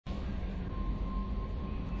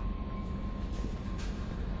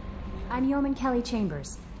I'm Yeoman Kelly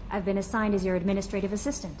Chambers. I've been assigned as your administrative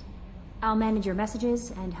assistant. I'll manage your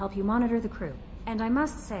messages and help you monitor the crew. And I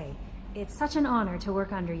must say, it's such an honor to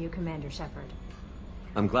work under you, Commander Shepard.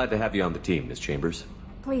 I'm glad to have you on the team, Miss Chambers.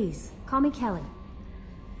 Please, call me Kelly.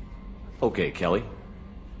 Okay, Kelly.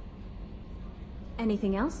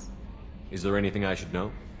 Anything else? Is there anything I should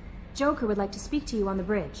know? Joker would like to speak to you on the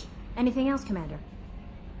bridge. Anything else, Commander?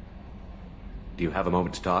 Do you have a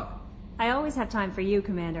moment to talk? I always have time for you,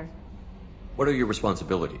 Commander. What are your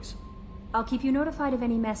responsibilities? I'll keep you notified of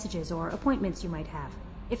any messages or appointments you might have.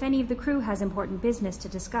 If any of the crew has important business to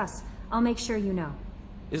discuss, I'll make sure you know.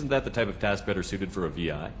 Isn't that the type of task better suited for a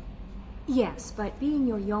VI? Yes, but being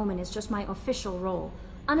your yeoman is just my official role.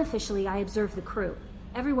 Unofficially, I observe the crew.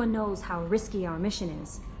 Everyone knows how risky our mission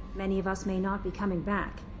is. Many of us may not be coming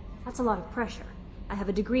back. That's a lot of pressure. I have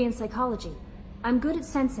a degree in psychology. I'm good at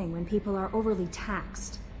sensing when people are overly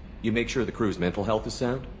taxed. You make sure the crew's mental health is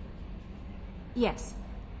sound? Yes.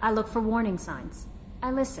 I look for warning signs. I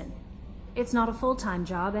listen. It's not a full-time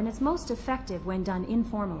job, and it's most effective when done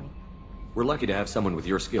informally. We're lucky to have someone with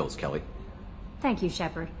your skills, Kelly. Thank you,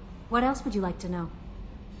 Shepard. What else would you like to know?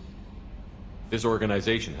 This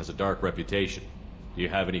organization has a dark reputation. Do you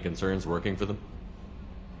have any concerns working for them?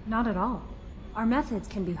 Not at all. Our methods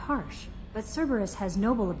can be harsh, but Cerberus has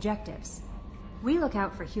noble objectives. We look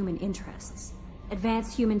out for human interests.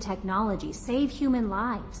 Advance human technology, save human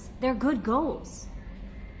lives. They're good goals.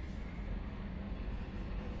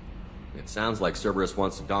 It sounds like Cerberus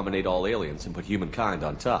wants to dominate all aliens and put humankind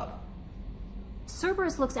on top.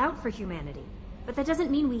 Cerberus looks out for humanity, but that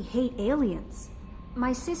doesn't mean we hate aliens.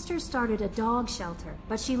 My sister started a dog shelter,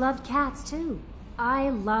 but she loved cats too. I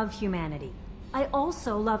love humanity. I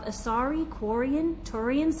also love Asari, Quarian,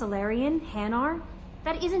 Turian, Solarian, Hanar.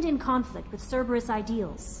 That isn't in conflict with Cerberus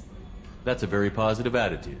ideals. That's a very positive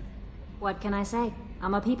attitude. What can I say?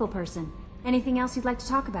 I'm a people person. Anything else you'd like to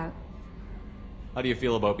talk about? How do you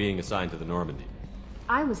feel about being assigned to the Normandy?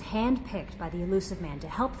 I was handpicked by the Elusive Man to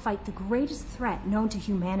help fight the greatest threat known to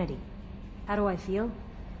humanity. How do I feel?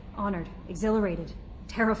 Honored, exhilarated,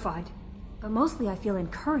 terrified. But mostly I feel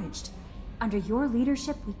encouraged. Under your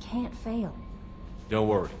leadership, we can't fail. Don't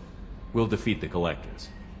worry. We'll defeat the Collectors.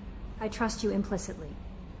 I trust you implicitly.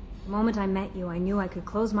 The moment I met you, I knew I could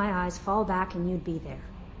close my eyes, fall back, and you'd be there.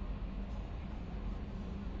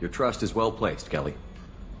 Your trust is well placed, Kelly.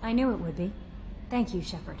 I knew it would be. Thank you,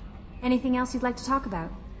 Shepard. Anything else you'd like to talk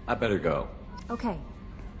about? I better go. Okay.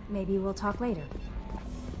 Maybe we'll talk later.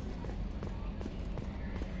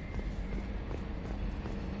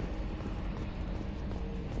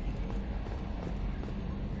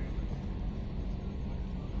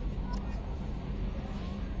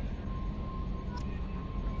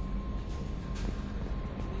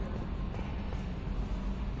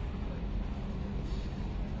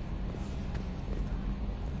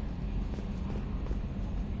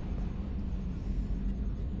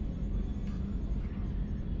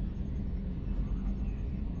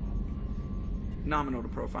 Nominal to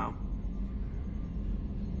profile.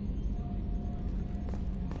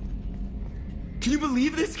 Can you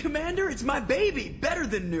believe this, Commander? It's my baby! Better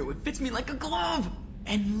than new. It fits me like a glove!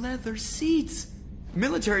 And leather seats!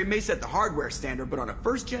 Military may set the hardware standard, but on a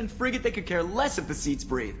first-gen frigate they could care less if the seats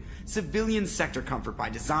breathe. Civilian sector comfort by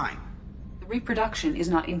design. The reproduction is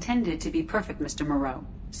not intended to be perfect, Mr. Moreau.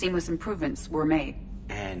 Seamless improvements were made.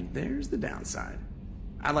 And there's the downside.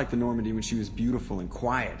 I liked the Normandy when she was beautiful and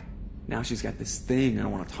quiet. Now she's got this thing I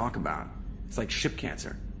don't want to talk about. It's like ship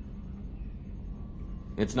cancer.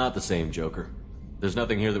 It's not the same, Joker. There's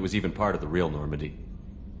nothing here that was even part of the real Normandy.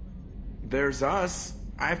 There's us.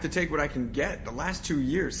 I have to take what I can get. The last 2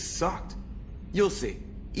 years sucked. You'll see.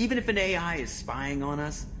 Even if an AI is spying on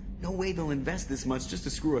us, no way they'll invest this much just to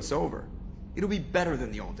screw us over. It'll be better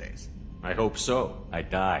than the old days. I hope so. I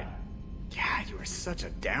died. Yeah, you are such a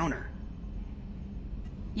downer.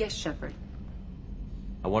 Yes, Shepard.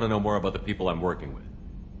 I want to know more about the people I'm working with.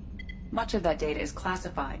 Much of that data is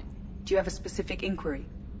classified. Do you have a specific inquiry?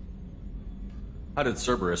 How did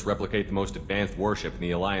Cerberus replicate the most advanced warship in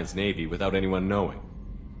the Alliance Navy without anyone knowing?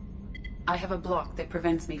 I have a block that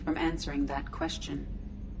prevents me from answering that question.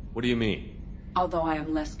 What do you mean? Although I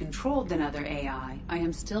am less controlled than other AI, I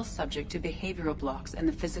am still subject to behavioral blocks and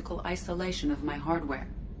the physical isolation of my hardware.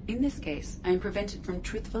 In this case, I am prevented from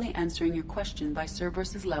truthfully answering your question by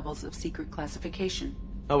Cerberus's levels of secret classification.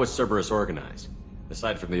 How is Cerberus organized?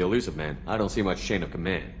 Aside from the Elusive Man, I don't see much chain of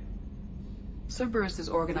command. Cerberus is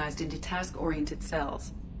organized into task-oriented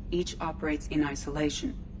cells. Each operates in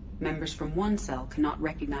isolation. Members from one cell cannot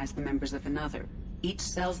recognize the members of another. Each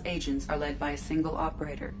cell's agents are led by a single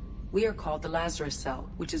operator. We are called the Lazarus Cell,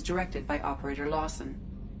 which is directed by Operator Lawson.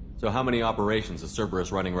 So how many operations is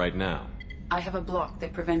Cerberus running right now? I have a block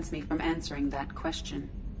that prevents me from answering that question.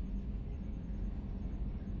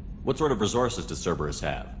 What sort of resources does Cerberus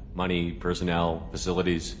have? Money, personnel,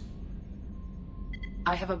 facilities?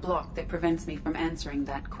 I have a block that prevents me from answering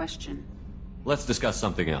that question. Let's discuss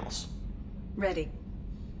something else. Ready.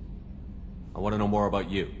 I want to know more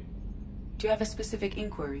about you. Do you have a specific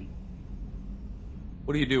inquiry?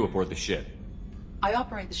 What do you do aboard the ship? I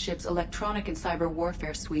operate the ship's electronic and cyber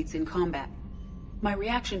warfare suites in combat. My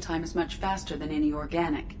reaction time is much faster than any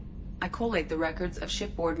organic. I collate the records of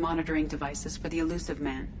shipboard monitoring devices for the Elusive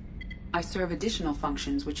Man. I serve additional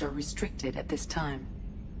functions which are restricted at this time.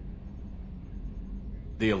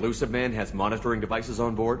 The Elusive Man has monitoring devices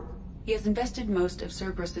on board? He has invested most of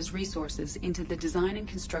Cerberus's resources into the design and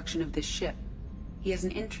construction of this ship. He has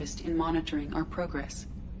an interest in monitoring our progress.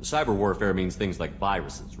 Cyber warfare means things like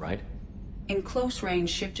viruses, right? In close-range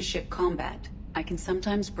ship-to-ship combat, I can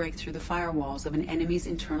sometimes break through the firewalls of an enemy's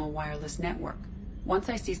internal wireless network. Once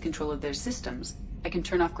I seize control of their systems, I can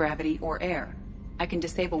turn off gravity or air. I can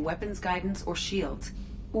disable weapons guidance or shields,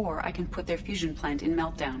 or I can put their fusion plant in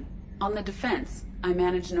meltdown. On the defense, I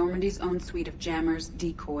manage Normandy's own suite of jammers,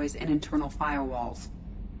 decoys, and internal firewalls.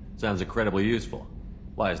 Sounds incredibly useful.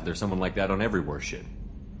 Why isn't there someone like that on every warship?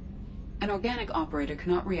 An organic operator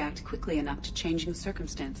cannot react quickly enough to changing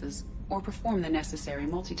circumstances, or perform the necessary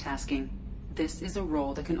multitasking. This is a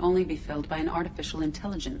role that can only be filled by an artificial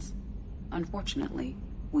intelligence. Unfortunately,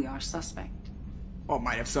 we are suspect. Well, it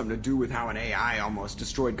might have something to do with how an AI almost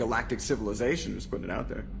destroyed galactic civilization, just putting it out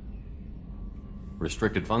there.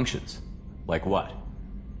 Restricted functions? Like what?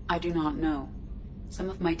 I do not know. Some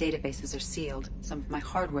of my databases are sealed, some of my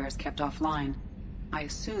hardware is kept offline. I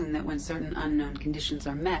assume that when certain unknown conditions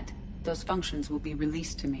are met, those functions will be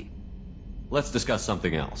released to me. Let's discuss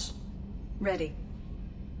something else. Ready.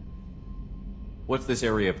 What's this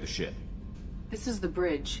area of the ship? This is the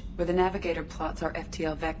bridge, where the navigator plots our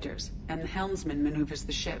FTL vectors, and the helmsman maneuvers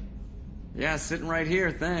the ship. Yeah, sitting right here,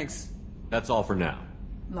 thanks. That's all for now.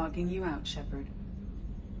 Logging you out, Shepard.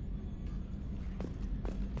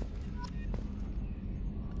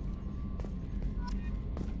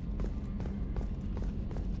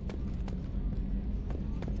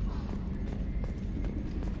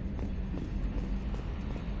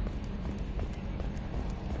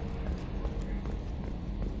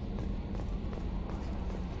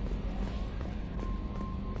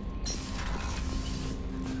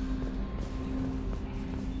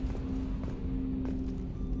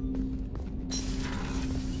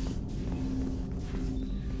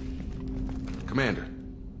 Commander,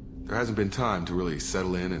 there hasn't been time to really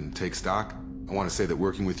settle in and take stock. I want to say that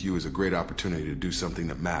working with you is a great opportunity to do something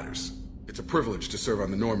that matters. It's a privilege to serve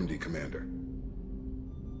on the Normandy, Commander.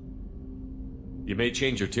 You may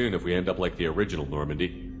change your tune if we end up like the original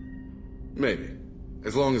Normandy. Maybe.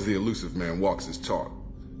 As long as the Elusive Man walks his talk,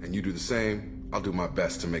 and you do the same, I'll do my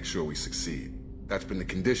best to make sure we succeed. That's been the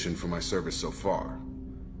condition for my service so far.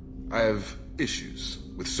 I have issues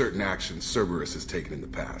with certain actions Cerberus has taken in the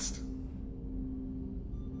past.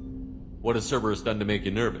 What has Cerberus done to make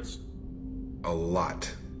you nervous? A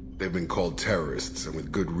lot. They've been called terrorists, and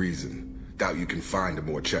with good reason. Doubt you can find a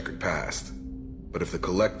more checkered past. But if the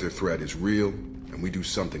Collector threat is real, and we do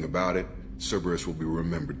something about it, Cerberus will be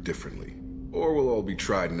remembered differently. Or we'll all be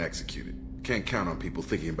tried and executed. Can't count on people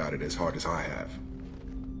thinking about it as hard as I have.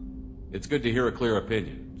 It's good to hear a clear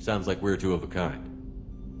opinion. Sounds like we're two of a kind.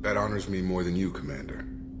 That honors me more than you, Commander.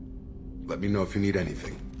 Let me know if you need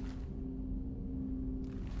anything.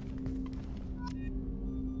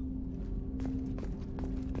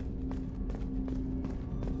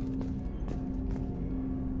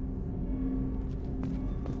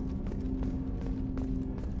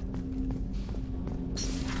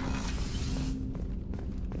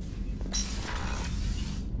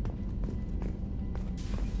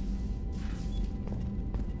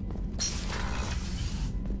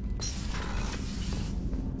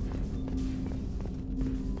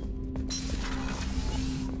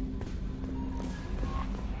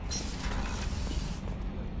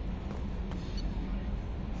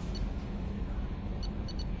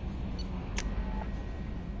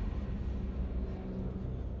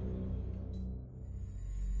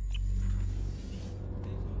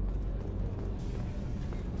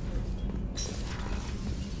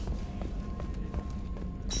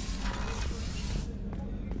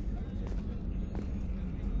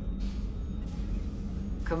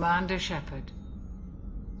 Commander Shepard,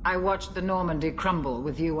 I watched the Normandy crumble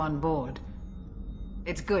with you on board.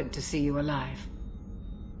 It's good to see you alive.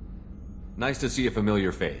 Nice to see a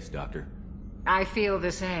familiar face, Doctor. I feel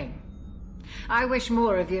the same. I wish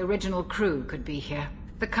more of the original crew could be here.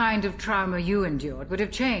 The kind of trauma you endured would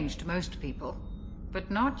have changed most people.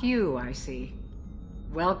 But not you, I see.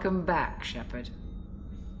 Welcome back, Shepard.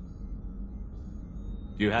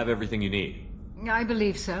 Do you have everything you need? I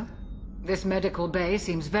believe so. This medical bay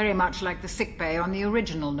seems very much like the sick bay on the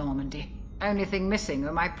original Normandy. Only thing missing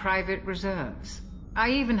are my private reserves.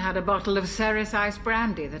 I even had a bottle of Ceres Ice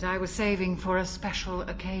Brandy that I was saving for a special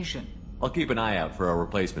occasion. I'll keep an eye out for a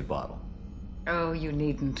replacement bottle. Oh, you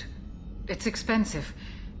needn't. It's expensive,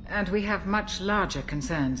 and we have much larger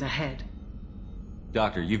concerns ahead.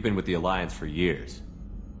 Doctor, you've been with the Alliance for years.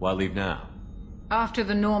 Why leave now? After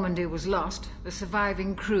the Normandy was lost, the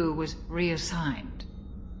surviving crew was reassigned.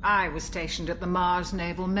 I was stationed at the Mars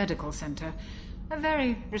Naval Medical Center, a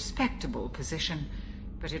very respectable position,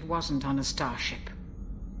 but it wasn't on a starship.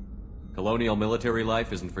 Colonial military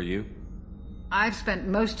life isn't for you? I've spent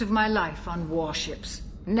most of my life on warships,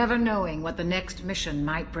 never knowing what the next mission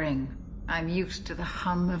might bring. I'm used to the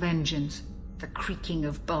hum of engines, the creaking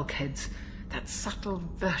of bulkheads, that subtle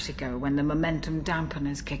vertigo when the momentum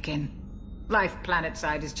dampeners kick in. Life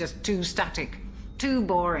planetside is just too static, too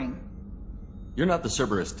boring. You're not the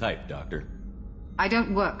Cerberus type, Doctor. I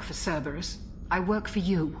don't work for Cerberus. I work for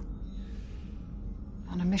you.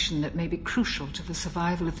 On a mission that may be crucial to the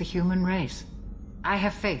survival of the human race. I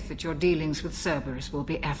have faith that your dealings with Cerberus will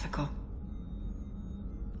be ethical.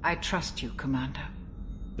 I trust you, Commander.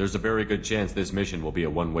 There's a very good chance this mission will be a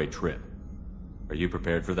one-way trip. Are you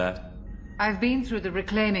prepared for that? I've been through the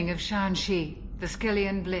reclaiming of Shanxi, the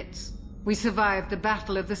Skillian Blitz. We survived the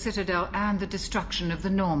Battle of the Citadel and the destruction of the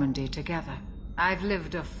Normandy together. I've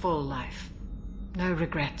lived a full life. No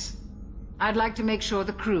regrets. I'd like to make sure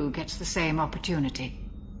the crew gets the same opportunity.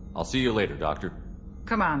 I'll see you later, Doctor.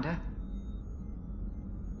 Commander.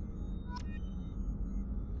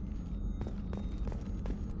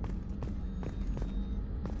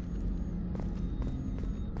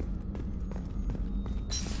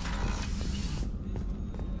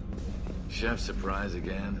 Chef surprise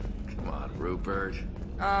again? Come on, Rupert.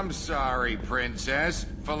 I'm sorry, Princess.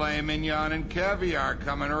 Filet mignon and caviar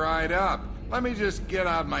coming right up. Let me just get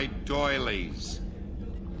out my doilies.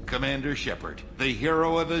 Commander Shepard, the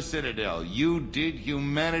hero of the Citadel. You did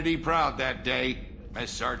humanity proud that day. Mess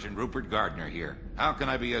Sergeant Rupert Gardner here. How can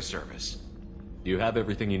I be of service? Do you have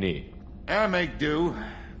everything you need? I make do.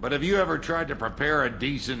 But have you ever tried to prepare a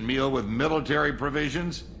decent meal with military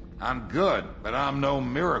provisions? I'm good, but I'm no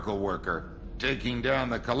miracle worker. Taking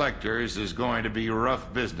down the collectors is going to be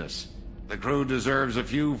rough business. The crew deserves a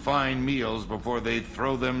few fine meals before they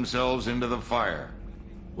throw themselves into the fire.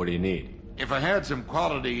 What do you need? If I had some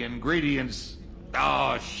quality ingredients...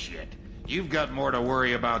 Oh, shit. You've got more to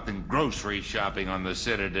worry about than grocery shopping on the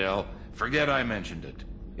Citadel. Forget I mentioned it.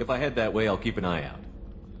 If I head that way, I'll keep an eye out.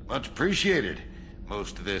 Much appreciated.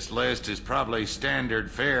 Most of this list is probably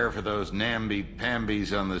standard fare for those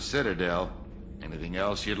namby-pambies on the Citadel. Anything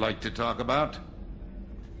else you'd like to talk about?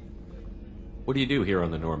 What do you do here on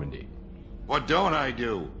the Normandy? What don't I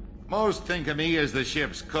do? Most think of me as the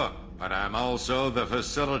ship's cook, but I'm also the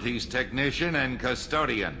facilities technician and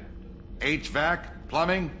custodian. HVAC,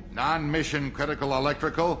 plumbing, non-mission critical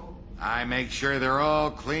electrical. I make sure they're all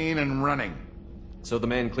clean and running. So the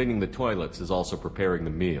man cleaning the toilets is also preparing the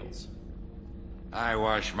meals. I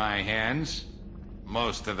wash my hands.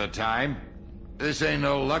 Most of the time. This ain't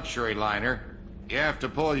no luxury liner. You have to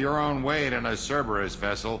pull your own weight in a Cerberus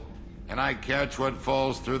vessel, and I catch what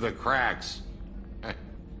falls through the cracks.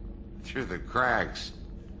 Through the cracks.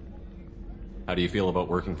 How do you feel about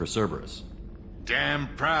working for Cerberus?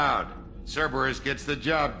 Damn proud. Cerberus gets the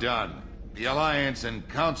job done. The Alliance and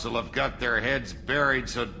Council have got their heads buried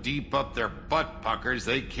so deep up their butt puckers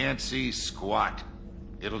they can't see squat.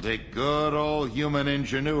 It'll take good old human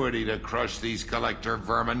ingenuity to crush these collector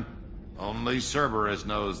vermin. Only Cerberus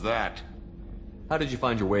knows that. How did you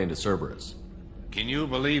find your way into Cerberus? Can you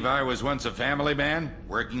believe I was once a family man,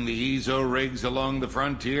 working the EZO rigs along the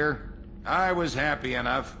frontier? I was happy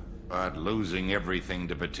enough, but losing everything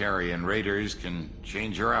to Batarian raiders can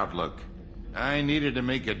change your outlook. I needed to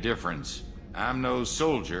make a difference. I'm no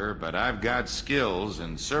soldier, but I've got skills,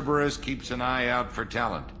 and Cerberus keeps an eye out for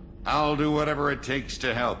talent. I'll do whatever it takes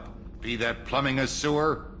to help, be that plumbing a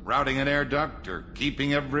sewer, routing an air duct, or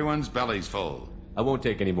keeping everyone's bellies full. I won't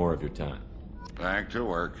take any more of your time. Back to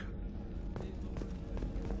work.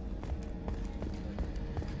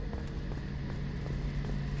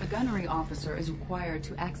 A gunnery officer is required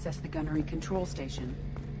to access the gunnery control station.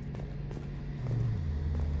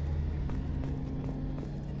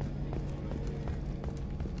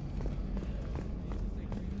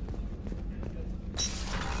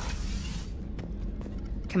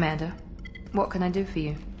 Commander, what can I do for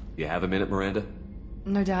you? You have a minute, Miranda?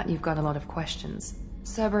 No doubt you've got a lot of questions.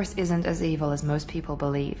 Cerberus isn't as evil as most people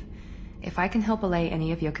believe. If I can help allay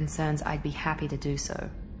any of your concerns, I'd be happy to do so.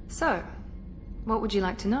 So, what would you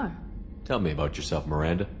like to know? Tell me about yourself,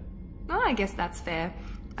 Miranda. Oh, I guess that's fair.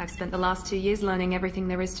 I've spent the last 2 years learning everything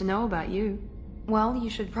there is to know about you. Well, you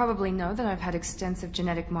should probably know that I've had extensive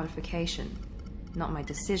genetic modification. Not my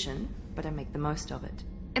decision, but I make the most of it.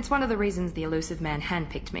 It's one of the reasons the elusive man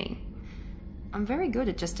handpicked me. I'm very good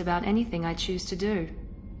at just about anything I choose to do.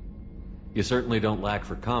 You certainly don't lack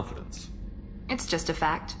for confidence. It's just a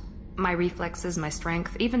fact. My reflexes, my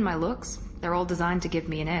strength, even my looks, they're all designed to give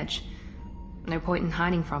me an edge. No point in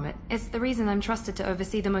hiding from it. It's the reason I'm trusted to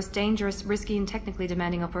oversee the most dangerous, risky, and technically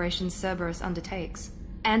demanding operations Cerberus undertakes.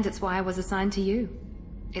 And it's why I was assigned to you.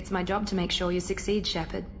 It's my job to make sure you succeed,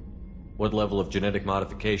 Shepard. What level of genetic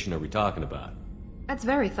modification are we talking about? That's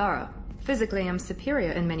very thorough. Physically, I'm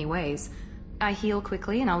superior in many ways. I heal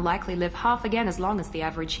quickly, and I'll likely live half again as long as the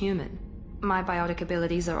average human. My biotic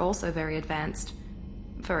abilities are also very advanced.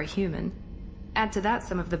 For a human. Add to that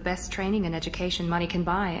some of the best training and education money can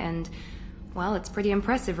buy, and... well, it's pretty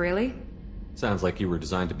impressive, really. Sounds like you were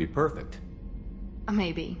designed to be perfect.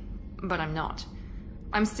 Maybe, but I'm not.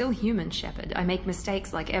 I'm still human, Shepard. I make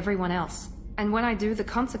mistakes like everyone else. And when I do, the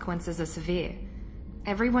consequences are severe.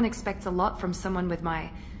 Everyone expects a lot from someone with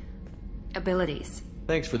my... abilities.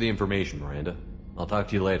 Thanks for the information, Miranda. I'll talk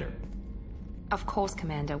to you later. Of course,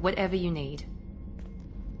 Commander. Whatever you need.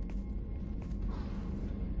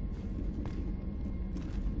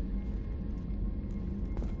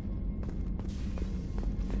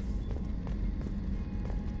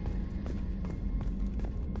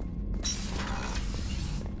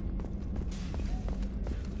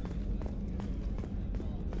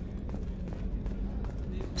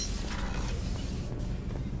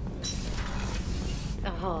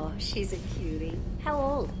 Oh, she's a cutie. How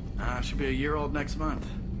old? She'll be a year old next month.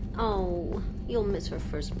 Oh, you'll miss her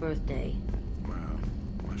first birthday. Well,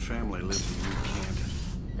 my family lives in New Canton.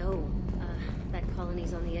 Oh, that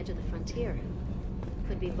colony's on the edge of the frontier.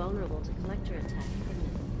 Could be vulnerable to collector attack,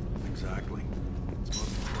 couldn't it? Exactly. It's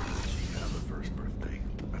most important that she have her first birthday.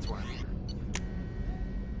 That's why I need her.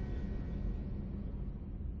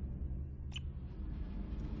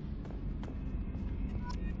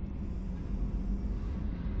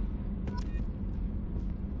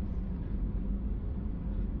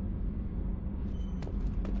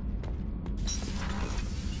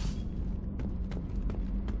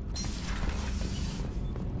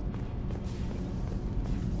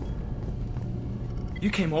 You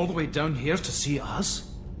came all the way down here to see us?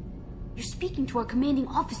 You're speaking to our commanding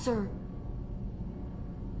officer.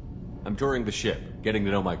 I'm touring the ship, getting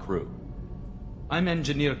to know my crew. I'm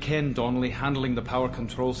Engineer Ken Donnelly, handling the power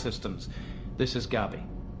control systems. This is Gabby.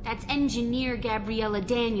 That's Engineer Gabriella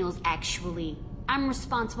Daniels, actually. I'm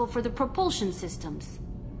responsible for the propulsion systems.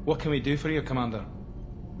 What can we do for you, Commander?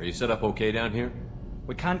 Are you set up okay down here?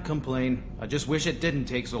 We can't complain. I just wish it didn't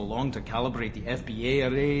take so long to calibrate the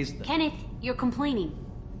FBA arrays. Kenneth, you're complaining.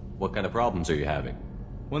 What kind of problems are you having?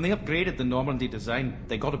 When they upgraded the Normandy design,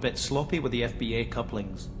 they got a bit sloppy with the FBA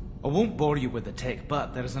couplings. I won't bore you with the tech,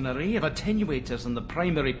 but there's an array of attenuators in the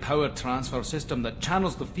primary power transfer system that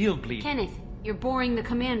channels the field bleed. Kenneth, you're boring the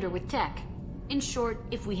commander with tech. In short,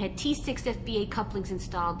 if we had T6 FBA couplings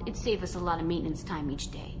installed, it'd save us a lot of maintenance time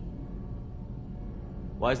each day.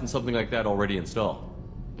 Why isn't something like that already installed?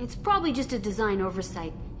 It's probably just a design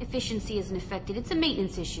oversight. Efficiency isn't affected. It's a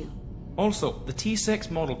maintenance issue. Also, the T6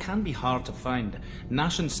 model can be hard to find.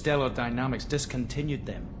 Nash and Stellar Dynamics discontinued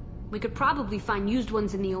them. We could probably find used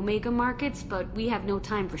ones in the Omega markets, but we have no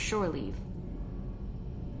time for shore leave.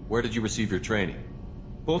 Where did you receive your training?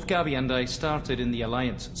 Both Gabby and I started in the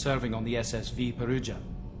Alliance, serving on the SSV Perugia.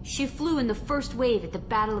 She flew in the first wave at the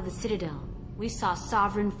Battle of the Citadel. We saw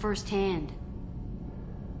Sovereign firsthand.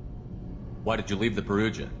 Why did you leave the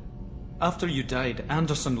Perugia? After you died,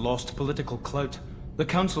 Anderson lost political clout. The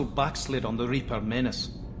Council backslid on the Reaper menace.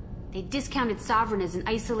 They discounted Sovereign as an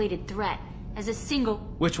isolated threat, as a single...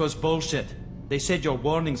 Which was bullshit. They said your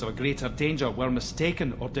warnings of a greater danger were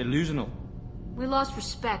mistaken or delusional. We lost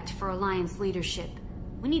respect for Alliance leadership.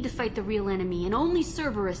 We need to fight the real enemy, and only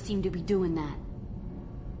Cerberus seem to be doing that.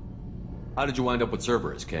 How did you wind up with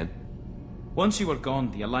Cerberus, Ken? Once you were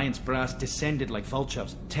gone, the Alliance brass descended like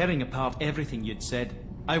vultures, tearing apart everything you'd said.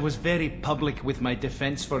 I was very public with my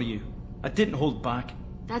defense for you. I didn't hold back.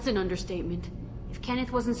 That's an understatement. If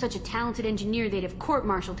Kenneth wasn't such a talented engineer, they'd have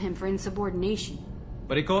court-martialed him for insubordination.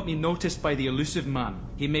 But it got me noticed by the elusive man.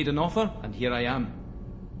 He made an offer, and here I am.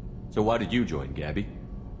 So why did you join, Gabby?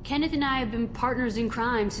 Kenneth and I have been partners in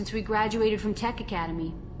crime since we graduated from Tech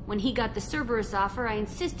Academy. When he got the Cerberus offer, I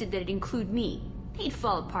insisted that it include me. They'd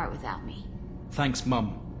fall apart without me. Thanks,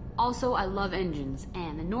 Mum. Also, I love engines,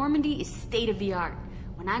 and the Normandy is state-of-the-art.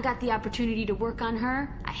 When I got the opportunity to work on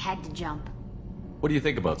her, I had to jump. What do you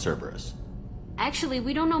think about Cerberus? Actually,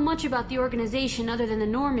 we don't know much about the organization other than the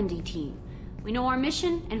Normandy team. We know our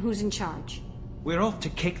mission and who's in charge. We're off to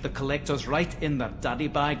kick the Collectors right in their daddy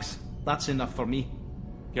bags. That's enough for me.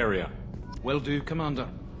 Carry on. Will do, Commander.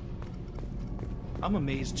 I'm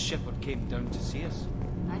amazed Shepard came down to see us.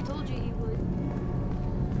 I told you he would.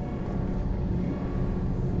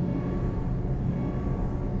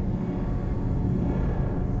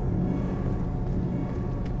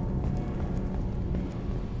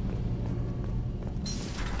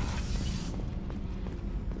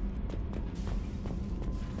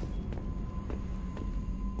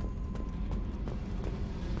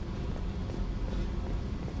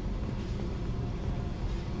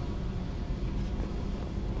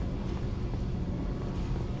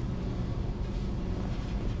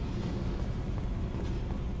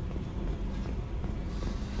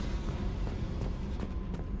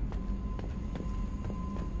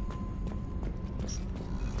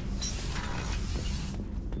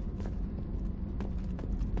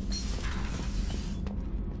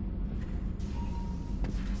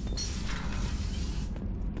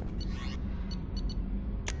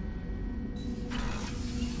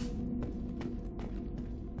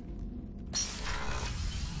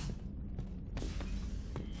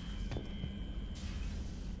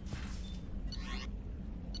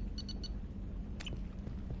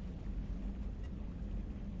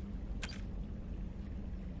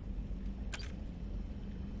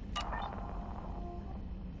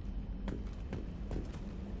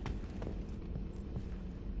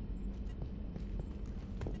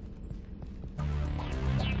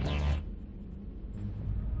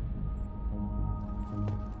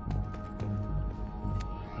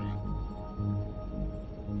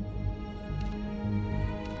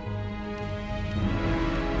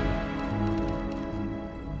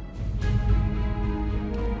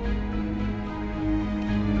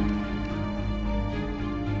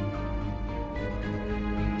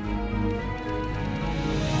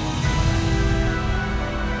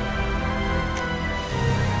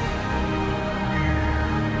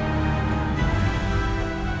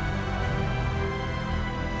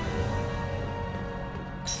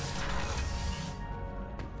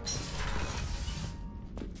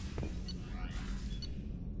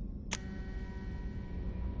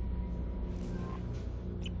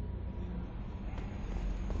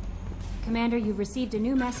 Commander, you've received a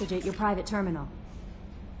new message at your private terminal.